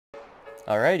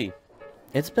Alrighty,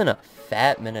 it's been a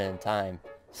fat minute in time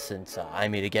since I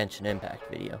made a Genshin Impact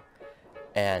video,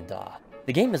 and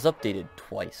the game has updated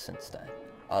twice since then.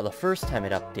 The first time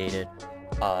it updated,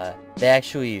 they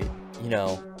actually,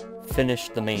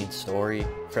 finished the main story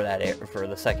for for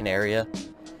the second area.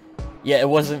 Yeah, it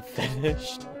wasn't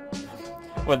finished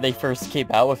when they first came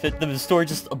out with it. The story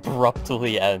just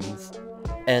abruptly ends,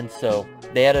 and so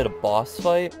they added a boss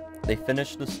fight, they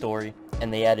finished the story,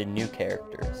 and they added new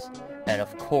characters. And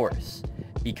of course,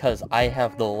 because I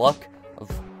have the luck of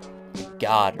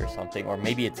God or something, or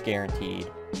maybe it's guaranteed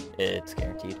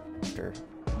after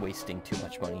wasting too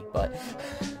much money, but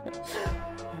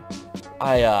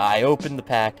I opened the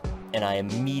pack and I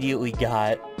immediately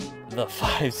got the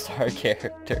 5-star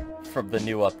character from the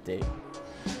new update.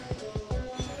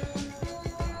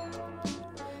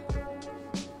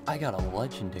 I got a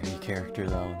legendary character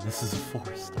though, and this is a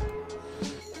 4-star.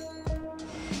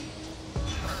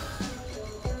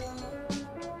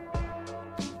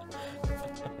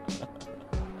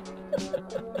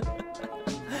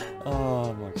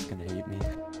 Oh, Mark's gonna hate me.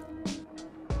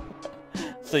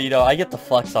 So, I get the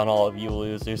flex on all of you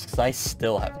losers, because I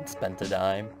still haven't spent a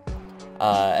dime.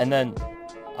 And then,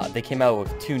 they came out with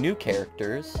another two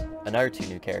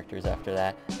new characters after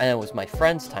that, and it was my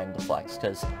friend's time to flex,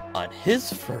 because on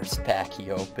his first pack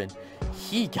he opened,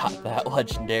 he got that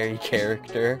legendary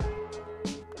character.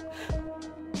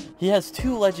 He has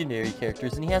 2 legendary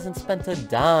characters, and he hasn't spent a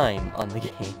dime on the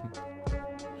game.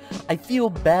 I feel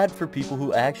bad for people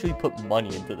who actually put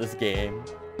money into this game,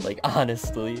 like,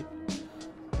 honestly.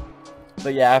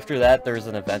 But yeah, after that, there was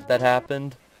an event that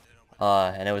happened,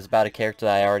 and it was about a character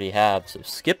that I already have, so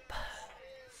skip.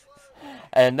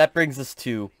 And that brings us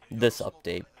to this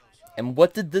update. And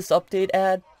what did this update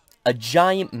add? A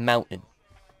giant mountain.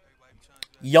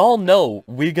 Y'all know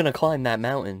we're gonna climb that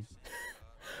mountain.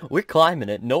 We're climbing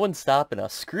it. No one's stopping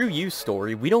us. Screw you,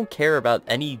 story. We don't care about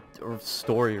any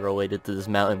story related to this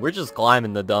mountain. We're just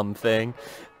climbing the dumb thing.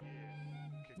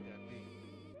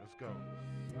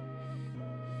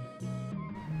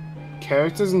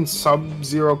 Characters in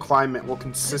sub-zero climate will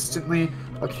consistently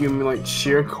accumulate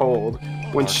sheer cold.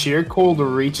 When sheer cold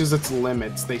reaches its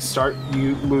limits, they start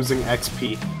losing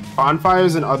XP.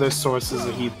 Bonfires and other sources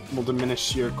of heat will diminish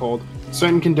sheer cold.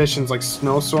 Certain conditions like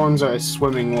snowstorms or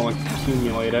swimming will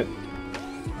accumulate it.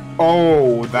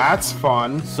 Oh, that's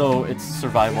fun. So it's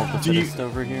survival of the fittest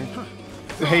over here?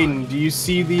 Hayden, do you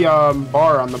see the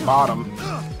bar on the bottom?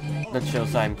 That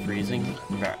shows I'm freezing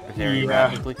very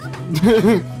rapidly.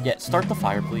 Yeah, start the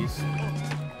fire, please.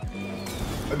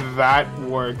 That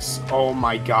works. Oh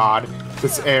my god.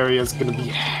 This area is gonna be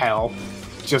hell.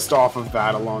 Just off of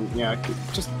that alone. Yeah,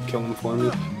 just kill him for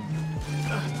me.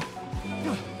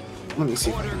 Let me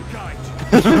see.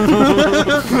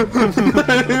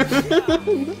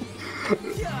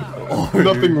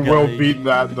 Nothing will beat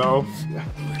that, though.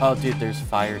 Oh, dude, there's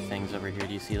fire things over here.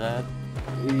 Do you see that?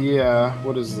 Yeah,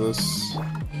 what is this?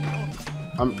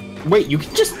 Wait, you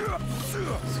can just...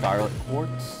 Scarlet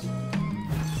quartz.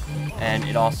 And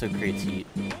it also creates heat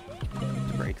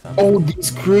to break them. Oh,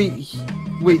 these create...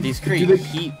 Wait, these create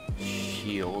heat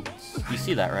shields. You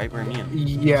see that, right? We're immune.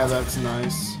 Yeah, that's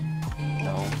nice.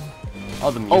 No. Oh,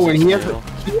 the music. Oh, and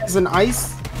he has an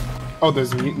ice... Oh,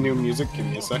 there's new music. Give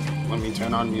me a sec. Let me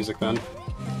turn on music then.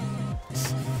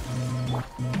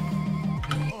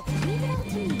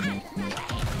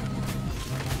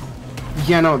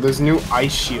 Yeah, no, there's new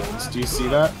ice shields. Do you see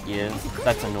that? Yeah,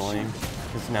 that's annoying.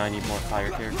 Because now I need more fire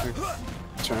characters.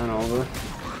 Turn over.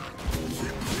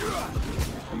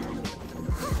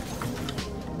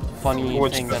 Funny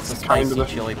thing that the spicy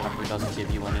chili pepper doesn't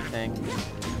give you anything.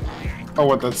 Oh,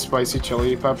 what, that spicy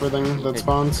chili pepper thing that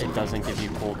spawns? It doesn't give you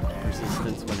cold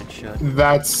resistance when it should.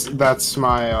 That's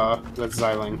my, that's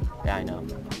Xiling. Yeah, I know.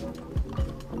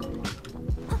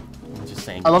 I'm just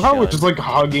saying. I love how we're just, like,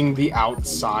 hugging the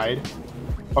outside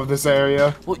of this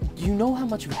area. Well, you know how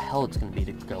much of hell it's gonna be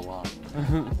to go up.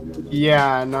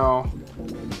 Yeah, I know.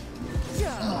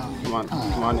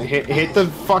 Come on, hit the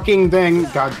fucking thing.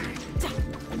 God.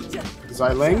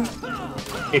 Xiling,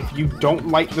 if you don't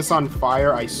light this on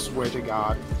fire, I swear to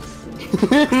God.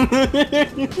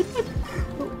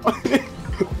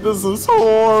 This is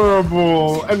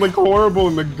horrible, and like horrible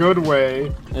in the good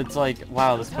way. It's like,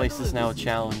 wow, this place is now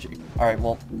challenging. Alright,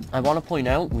 well, I want to point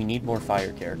out, we need more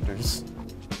fire characters.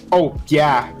 Oh,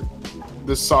 yeah.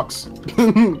 This sucks.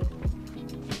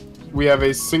 We have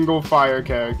a single fire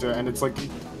character, and it's like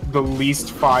the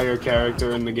least fire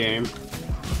character in the game.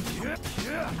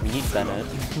 We need Bennett.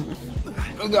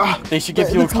 They should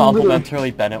give you a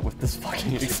complimentary Bennett with this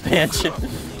fucking expansion.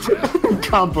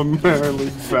 Complimentary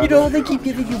Bennett. You know they keep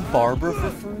giving you Barbara for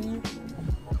free?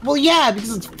 Well, yeah,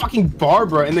 because it's fucking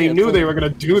Barbara, and they Yeah, knew they were gonna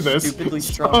do this. Stupidly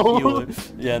strong healer.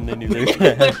 Yeah, and they knew they were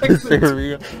gonna have this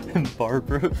area. And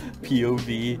Barbara,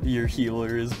 POV, your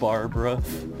healer is Barbara.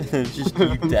 And it's just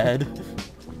you dead.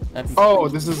 Oh,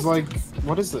 this is like,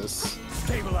 what is this?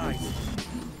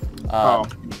 Oh,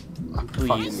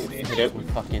 please. Hit it.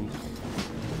 Fucking.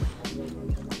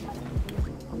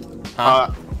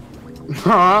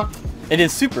 Huh? It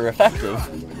is super effective.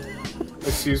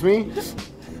 Excuse me?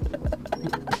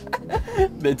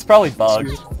 It's probably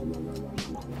bugged.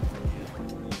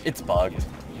 It's bugged.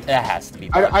 It has to be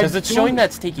bugged. Because it's showing that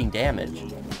it's taking damage.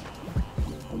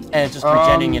 And it's just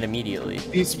regenerating it immediately.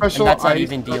 These special and that's not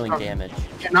even dealing damage.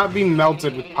 Cannot be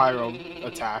melted with pyro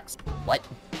attacks. What?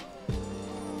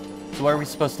 So what are we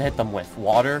supposed to hit them with?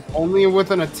 Water? Only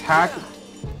with an attack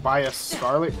by a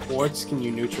scarlet quartz can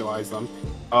you neutralize them.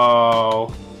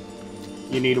 Oh.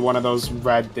 You need one of those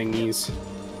red thingies.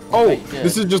 Oh,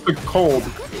 this is just a cold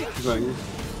thing.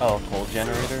 Oh, cold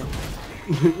generator?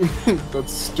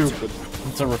 That's stupid.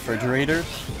 It's a refrigerator?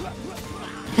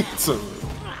 It's a...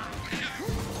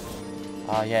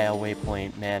 yeah, a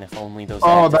waypoint. Man, if only those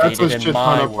that's a activated shit in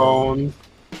my ton of world. bones.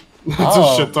 That's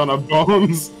a shit ton of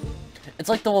bones. It's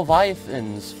like the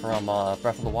Leviathans from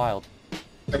Breath of the Wild.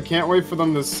 I can't wait for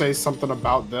them to say something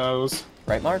about those.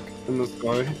 Right, Mark? In the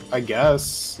story, I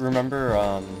guess.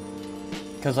 Remember,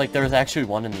 because like there was actually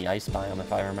one in the ice biome,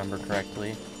 if I remember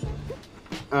correctly.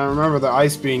 I remember the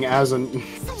ice being as in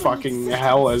fucking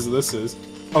hell as this is.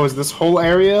 Oh, is this whole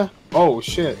area? Oh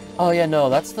shit. Oh yeah, no,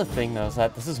 that's the thing though, is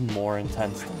that this is more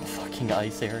intense than the fucking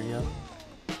ice area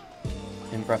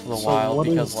in Breath of the Wild,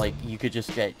 because like you could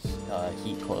just get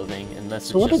heat clothing, and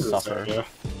this would just suffer.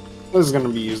 This is gonna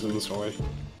be used in this way.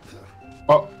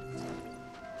 Oh.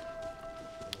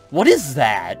 What is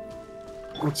that?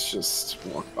 Let's just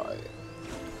walk by it.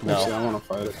 No. Actually, I want to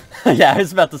fight it. Yeah, I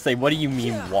was about to say, what do you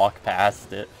mean walk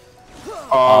past it?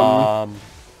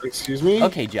 Excuse me?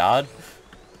 Okay, Jod.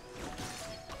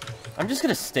 I'm just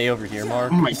gonna stay over here,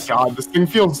 Mark. Oh my god, this thing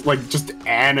feels like just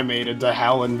animated to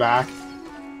hell and back.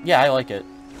 Yeah, I like it.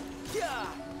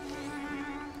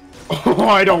 Oh,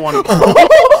 I don't want to.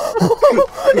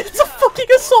 It's a fucking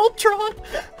assault drone!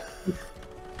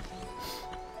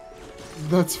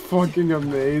 That's fucking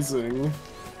amazing.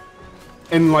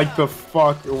 In like the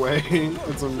fuck way.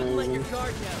 It's amazing.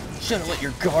 Should've let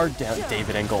your guard down,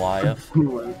 David and Goliath.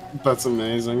 That's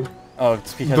amazing. Oh,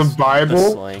 it's because the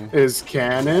Bible is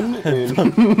canon in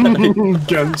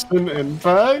Genshin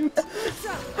Impact.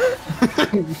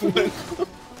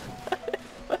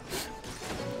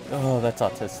 Oh, that's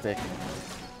autistic.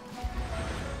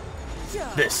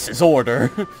 This is order.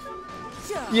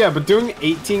 Yeah, but doing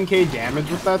 18k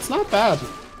damage with that's not bad.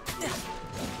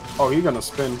 Oh, you're gonna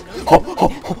spin.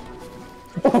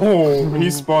 Oh,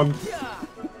 he spun.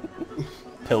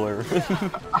 Pillar.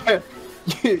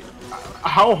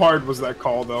 How hard was that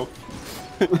call, though?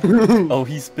 Oh,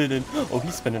 he's spinning. Oh,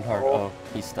 he's spinning hard. Oh,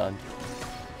 he's stunned.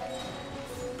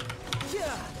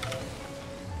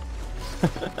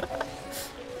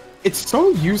 It's so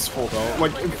useful, though.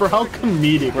 Like, for how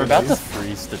comedic We're about to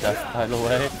freeze to death, by the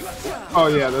way. Oh,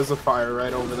 yeah, there's a fire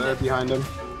right over there behind him.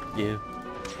 Yeah.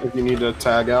 If you need to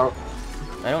tag out.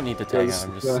 I don't need to tag out,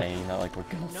 I'm just saying that, like, we're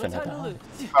gonna finna die.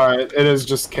 Alright, it is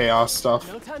just chaos stuff.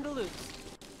 No time to lose.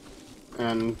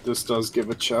 And this does give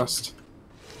a chest.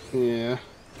 Yeah.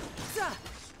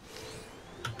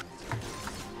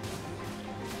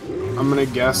 I'm gonna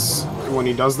guess when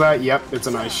he does that, yep, it's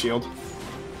an ice shield.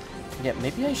 Yeah,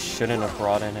 maybe I shouldn't have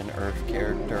brought in an earth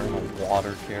character and a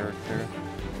water character.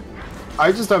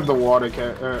 I just have the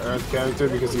earth character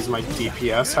because he's my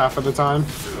DPS half of the time.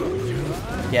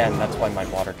 Yeah, and that's why my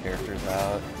water character's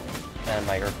out. And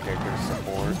my earth character is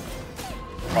support.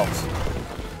 Oh.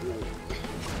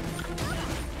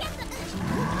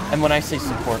 And when I say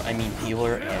support, I mean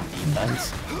healer and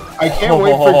defense. I can't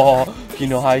wait for... You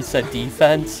know how I said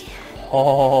defense?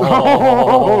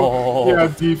 Yeah,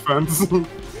 defense.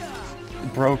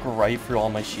 Broke right through all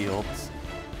my shields.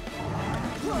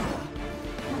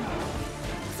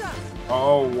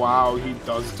 Oh wow, he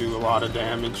does do a lot of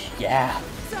damage. Yeah.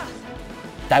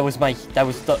 That was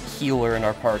the healer in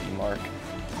our party, Mark.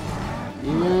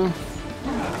 Yeah.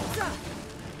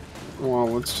 Well,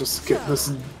 let's just get this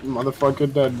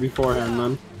motherfucker dead beforehand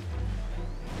then.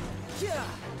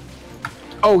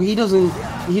 Oh, he doesn't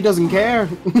care.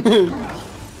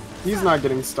 He's not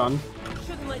getting stunned.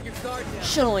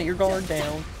 Shouldn't let your guard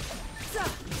down.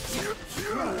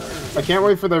 I can't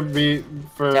wait for there to be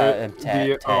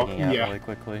tagging out really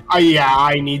quickly. Yeah,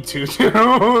 I need to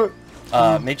too.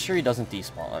 Make sure he doesn't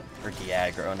despawn or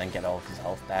de-aggro and then get all of his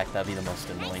health back. That'd be the most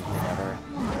annoying thing ever.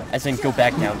 As in, go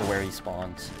back down to where he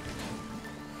spawns.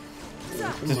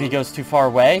 Because if he goes too far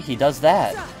away, he does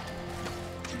that.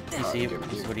 You see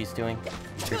what he's doing?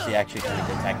 Or is he actually trying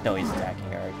to attack? No, he's attacking.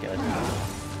 Alright,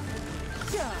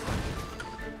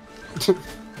 good.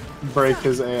 Break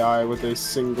his AI with a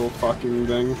single fucking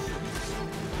thing.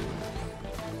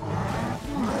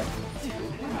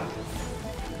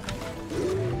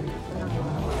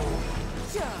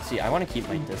 See, I want to keep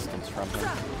my distance from him.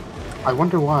 I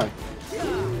wonder why.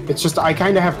 It's just I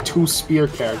kind of have 2 spear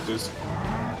characters.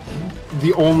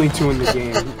 The only 2 in the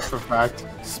game, for fact.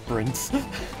 Sprints.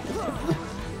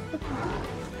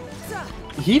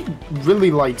 He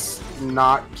really likes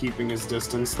not keeping his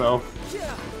distance, though.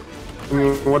 I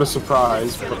mean, what a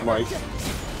surprise, but like...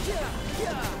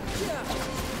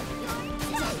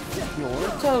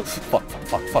 Fuck.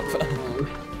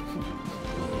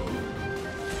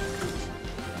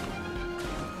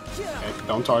 Okay,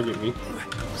 don't target me.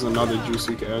 There's another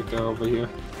juicy character over here.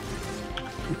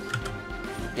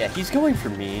 Yeah, he's going for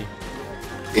me.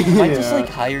 Am I just like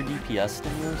higher DPS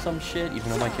than you or some shit, even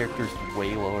though my character's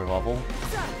way lower level?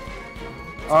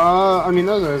 I mean,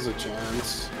 there's a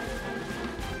chance.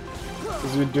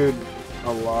 Because you did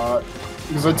a lot.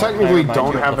 Because I technically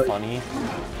don't have a... funny.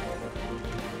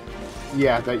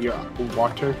 Yeah, that you're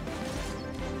water.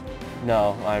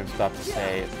 No, I was about to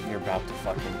say, you're about to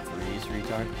fucking freeze,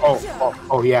 retard.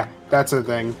 Oh yeah, that's a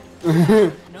thing.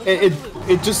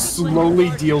 it just slowly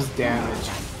deals damage.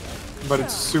 But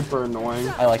it's super annoying.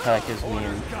 I like how that gives me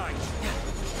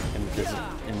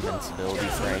invincibility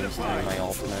frames during my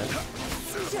ultimate.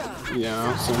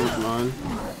 Yeah, so is mine.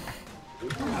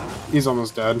 He's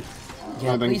almost dead.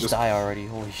 Yeah, please die already,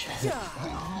 holy shit.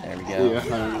 There we go. Yeah,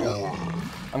 there we go.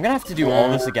 I'm gonna have to do all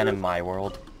this again in my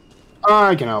world.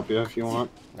 I can help you if you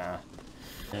want. Nah.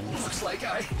 Looks like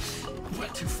I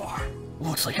went too far.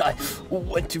 Looks like I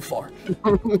went too far.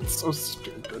 It's so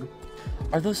stupid.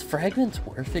 Are those fragments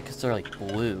worth it? Because they're like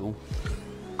blue.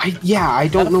 I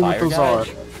don't know what those are.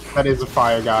 That is a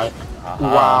fire guy.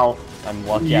 Wow. I'm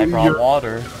lucky I brought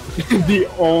water. The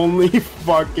only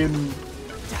fucking...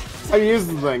 I mean, here's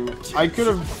the thing. I could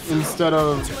have, instead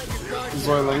of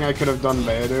Zoiling, I could have done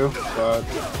Beidou, but...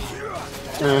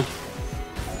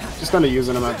 Just kind of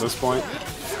using him at this point.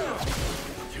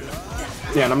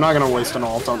 Yeah, and I'm not gonna waste an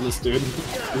ult on this dude.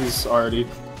 He's already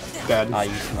dead. I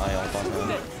used my ult on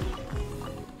him.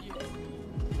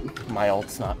 My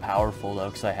ult's not powerful though,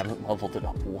 because I haven't leveled it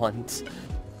up once.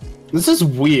 This is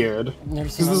weird,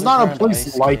 because there's not a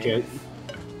place like it.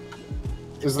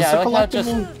 Is this a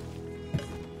collectible?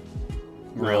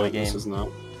 Really, no, game? This is not.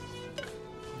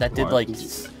 That did like...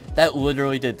 That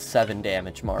literally did 7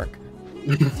 damage, Mark.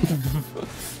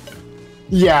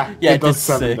 Yeah, it does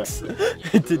did 7 6.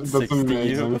 It did 6 That's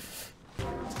amazing. to you.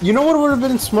 You know what would have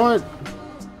been smart?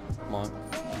 Come on.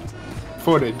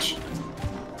 Footage.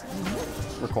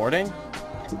 Recording?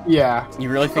 Yeah. You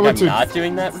really think I'm not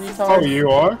doing that, retard? Oh,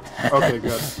 you are? Okay,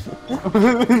 good.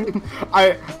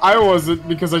 I wasn't,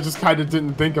 because I just kind of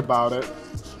didn't think about it.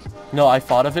 No, I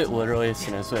thought of it literally as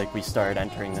soon as like we started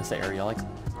entering this area. Like,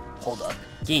 hold up,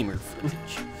 gamer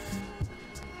footage.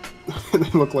 They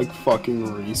look like fucking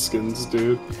reskins,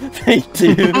 dude. They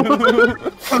do.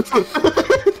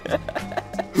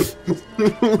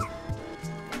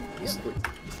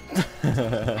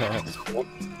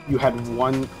 You had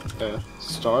one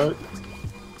start.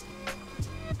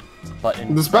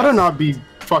 Button. This better not be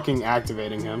fucking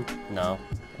activating him. No,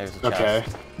 there's a chest. Okay.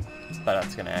 But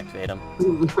that's gonna activate him.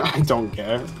 I don't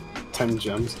care. 10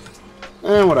 gems.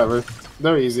 Whatever.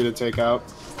 They're easy to take out.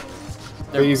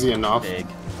 They're easy enough. Big.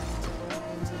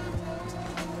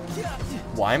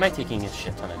 Why am I taking a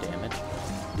shit ton of damage?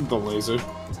 The laser.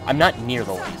 I'm not near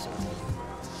the laser.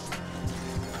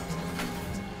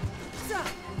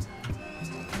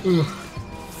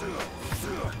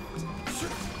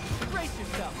 Brace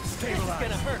yourself. This is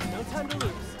gonna hurt. No time to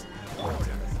lose.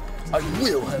 I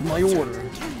will have my order.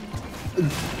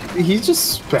 He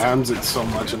just spams it so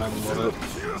much and I love it.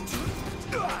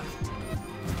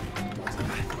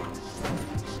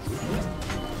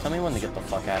 Tell me when to get the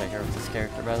fuck out of here with this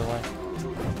character, by the way.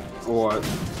 What?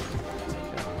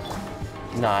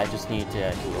 Nah, I just need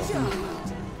to heal.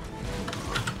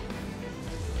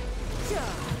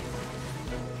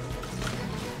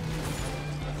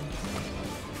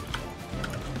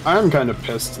 I'm kind of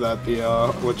pissed that the,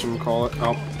 whatchamacallit,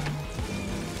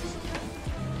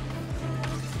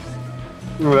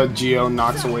 that Geo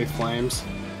knocks away flames.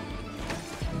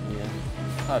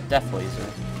 Yeah. Death Laser.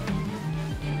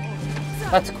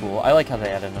 That's cool. I like how they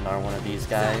added another one of these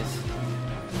guys.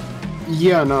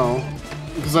 Yeah, no.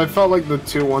 Because I felt like the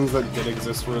two ones that did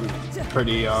exist were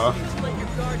pretty, what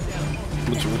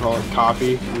you would call it,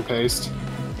 copy and paste.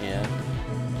 Yeah.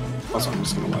 Also, I'm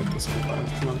just gonna light this on fire.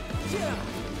 Come on.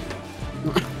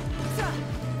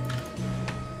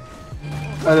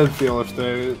 I did feel if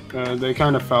they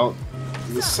kind of felt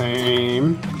the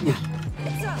same.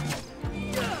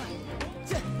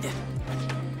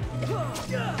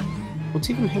 What's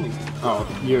even hitting? Oh,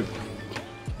 you.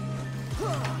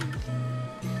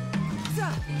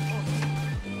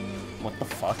 What the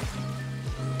fuck?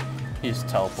 He just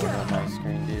teleported on my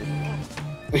screen, dude.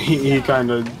 He kind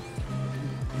of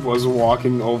was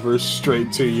walking over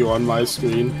straight to you on my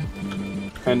screen,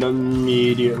 and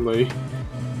immediately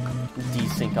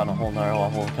Desync on a whole nother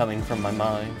level coming from my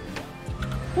mind.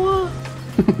 what?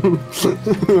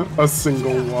 A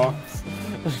single walk.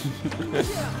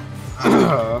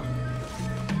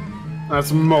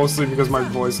 That's mostly because my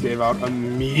voice gave out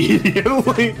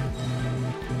immediately.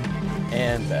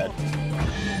 And bad.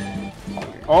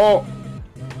 Oh!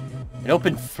 It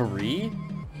opened free?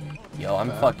 Yo,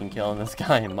 I'm fucking killing this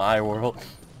guy in my world.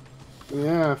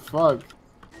 Yeah, fuck.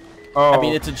 Oh. I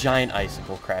mean, it's a giant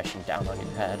icicle crashing down on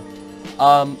your head.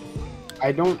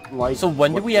 I don't like. So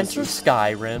when do what we this enter is.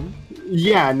 Skyrim?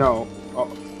 Yeah, no. Oh,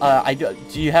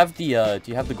 Do you have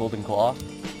the golden claw?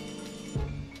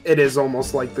 it is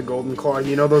almost like the golden claw.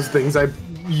 You know those things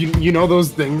you know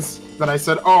those things that I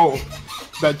said, oh,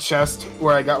 that chest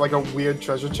where I got like a weird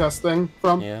treasure chest thing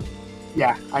from? Yeah.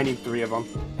 Yeah, I need 3 of them.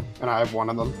 And I have 1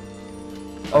 of them.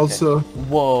 Okay. Also,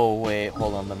 Whoa, wait,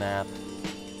 hold on the map.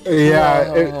 yeah,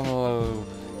 Whoa.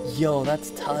 Yo,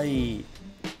 that's tight.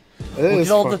 it is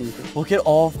Look at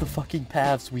all of the fucking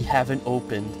paths we haven't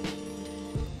opened.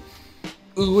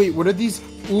 Ooh, wait, what are these?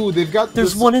 Ooh, they've got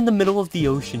There's this... one in the middle of the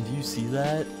ocean. Do you see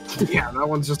that? Yeah, that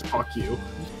one's just fuck you.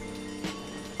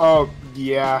 Oh,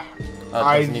 yeah. It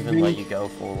doesn't even let you go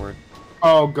forward.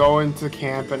 Oh, go into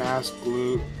camp and ask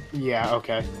Blue. Yeah,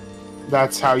 okay.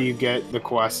 That's how you get the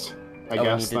quest, I We need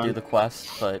guess, to do the quest,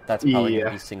 but that's probably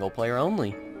gonna be single player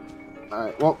only.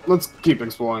 Alright, well, let's keep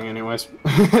exploring anyways.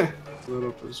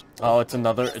 Oh, it's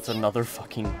another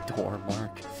fucking door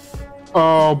mark.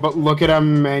 Oh, but look at how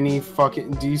many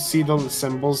fucking... Do you see the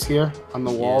symbols here on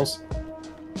the walls?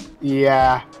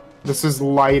 Yeah. This is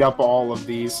light up all of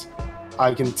these.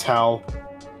 I can tell.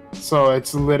 So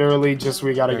it's literally just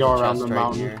we gotta go around the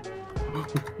mountain.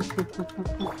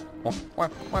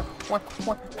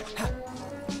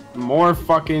 More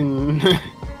fucking...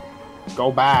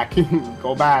 Go back.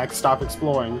 Go back. Stop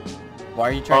exploring. Why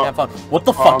are you trying to have fun? What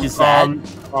the fuck is that?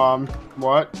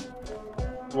 What?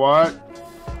 What?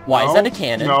 Why No, is that a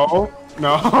cannon? No.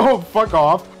 No. Fuck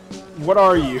off. What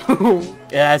are you?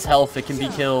 It has health. It can be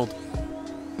killed.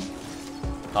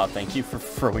 Oh, thank you for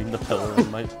throwing the pillar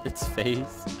in its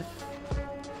face.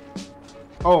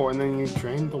 Oh, and then you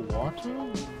drain the water?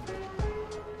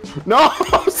 No!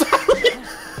 Sorry!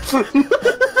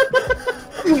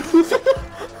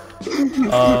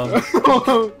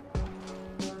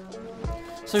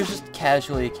 So there's just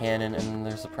casually a cannon, and then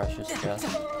there's a precious chest.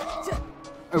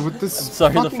 With this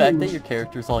Sorry, the fucking... fact that your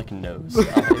character's like nose.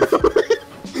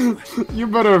 You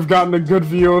better have gotten a good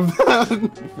view of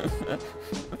that.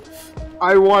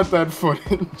 I want that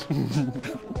footage.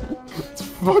 It's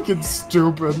fucking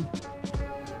stupid.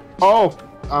 Oh,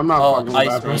 I'm not fucking with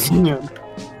that person yet.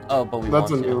 Oh, but we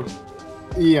That's want a new.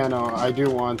 Yeah, no, I do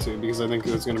want to because I think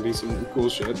there's gonna be some cool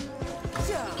shit.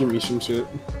 Give me some shit.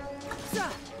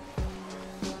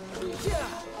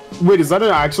 Wait, is that an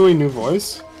actually new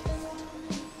voice?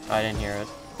 I didn't hear it.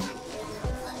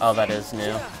 Oh, that is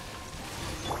new.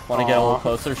 Want to get a little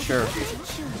closer? Sure.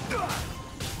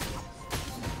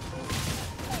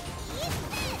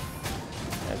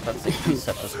 Yeah, that's like you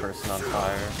set this person on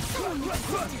fire.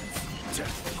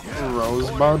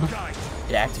 Rosebud?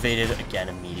 It activated again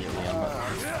immediately on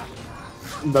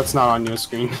the... That's not on your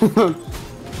screen.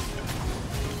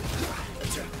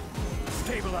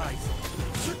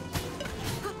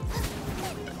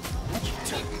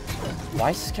 Why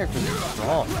is this character so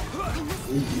strong?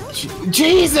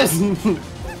 Jesus!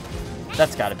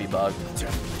 That's gotta be bugged.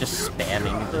 Just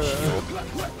spamming the shield.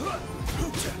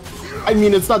 I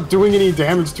mean, it's not doing any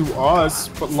damage to us,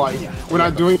 but like, we're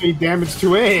not doing any damage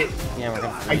to it. Yeah, we're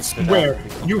gonna I freeze to swear, death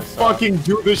if we you fuck this up. fucking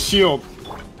do the shield.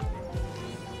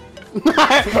 Oh,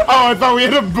 I thought we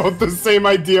had both the same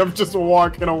idea of just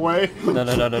walking away.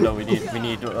 No, we need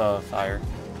fire.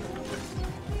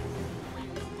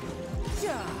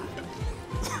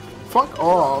 Fuck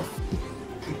off.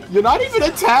 You're not even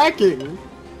attacking.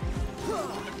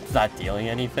 It's not dealing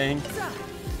anything.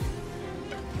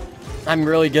 I'm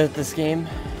really good at this game.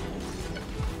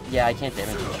 Yeah, I can't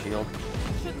damage the shield.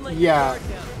 Yeah,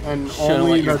 and Should've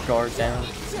only let your that guard down.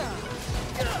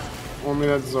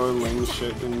 Zorling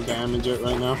shit can damage it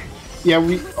right now. Yeah,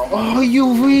 oh,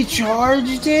 you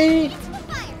recharged it?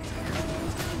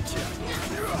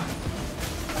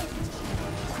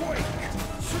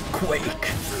 Quake.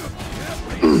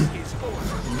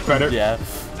 Better. Yeah.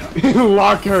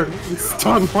 Lock her.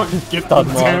 Stun one. Get the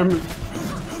Stun one. damage.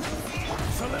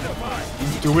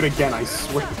 Do it again, I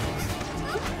swear.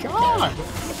 God.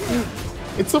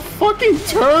 It's a fucking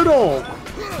turtle.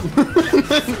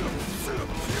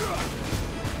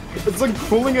 It's like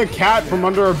pulling a cat from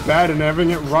under a bed and having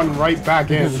it run right back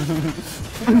in.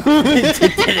 It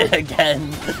did it again.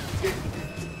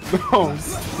 No.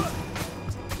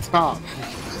 Stop.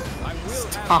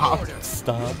 Stop.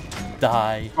 Stop.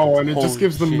 Die. Oh, and it Holy just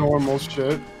gives the shit. normal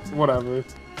shit. Whatever.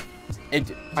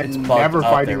 It's I'm bugged. never Oh,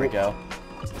 fighting there we it. go.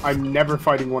 I'm never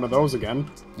fighting one of those again.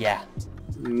 Yeah.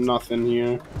 Nothing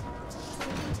here.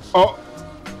 Oh.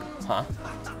 Huh?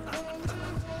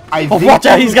 I Oh, think watch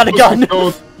out, we he's were got a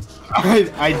supposed to gun.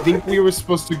 I think we were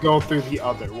supposed to go through the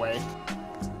other way.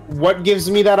 What gives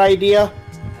me that idea?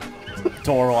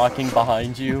 Door locking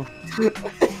behind you.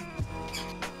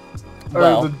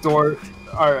 Well, The door.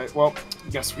 Alright, well,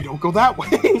 guess we don't go that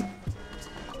way.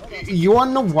 You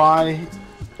wanna know why?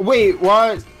 Wait,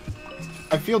 what?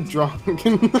 I feel drunk. wait,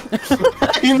 this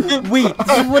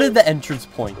is one of the entrance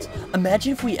points.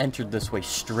 Imagine if we entered this way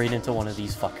straight into one of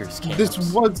these fuckers' camps. This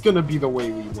was gonna be the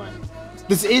way we went.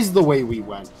 This is the way we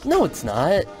went. No, it's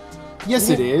not. Yes,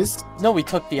 it is. No, we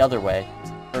took the other way.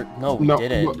 Or, no, we No,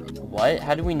 didn't. What?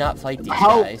 How did we not fight these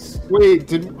How? guys? Wait,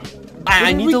 did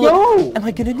I need we to go? look. Am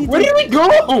I gonna need Where to... did we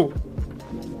go?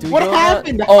 Do we What go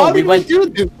happened? around? Oh, How we did went... we do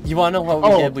this? You wanna know what we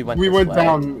did? We went this way.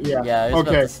 down, yeah. Yeah, I was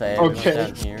about to say, we went okay.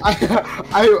 down here.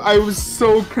 I was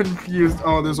so confused.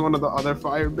 Oh, there's one of the other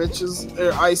fire bitches.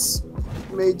 They're ice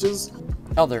mages.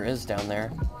 Oh, there is down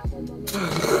there.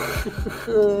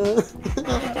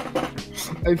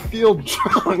 I feel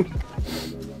drunk.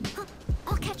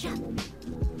 I'll catch up.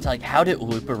 It's like, how'd it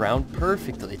loop around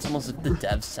perfectly? It's almost like the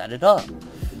devs set it up.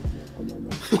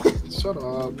 Shut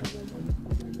up.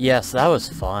 Yes, that was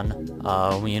fun.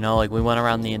 You know, like, we went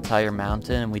around the entire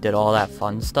mountain and we did all that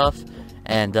fun stuff.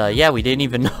 And, yeah, we didn't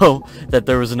even know that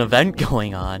there was an event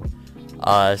going on.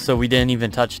 So we didn't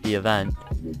even touch the event.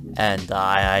 And,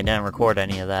 I didn't record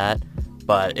any of that.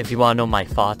 But if you want to know my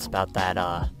thoughts about that,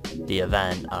 the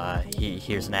event,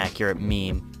 here's an accurate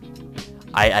meme.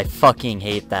 I fucking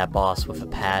hate that boss with a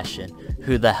passion.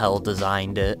 Who the hell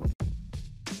designed it?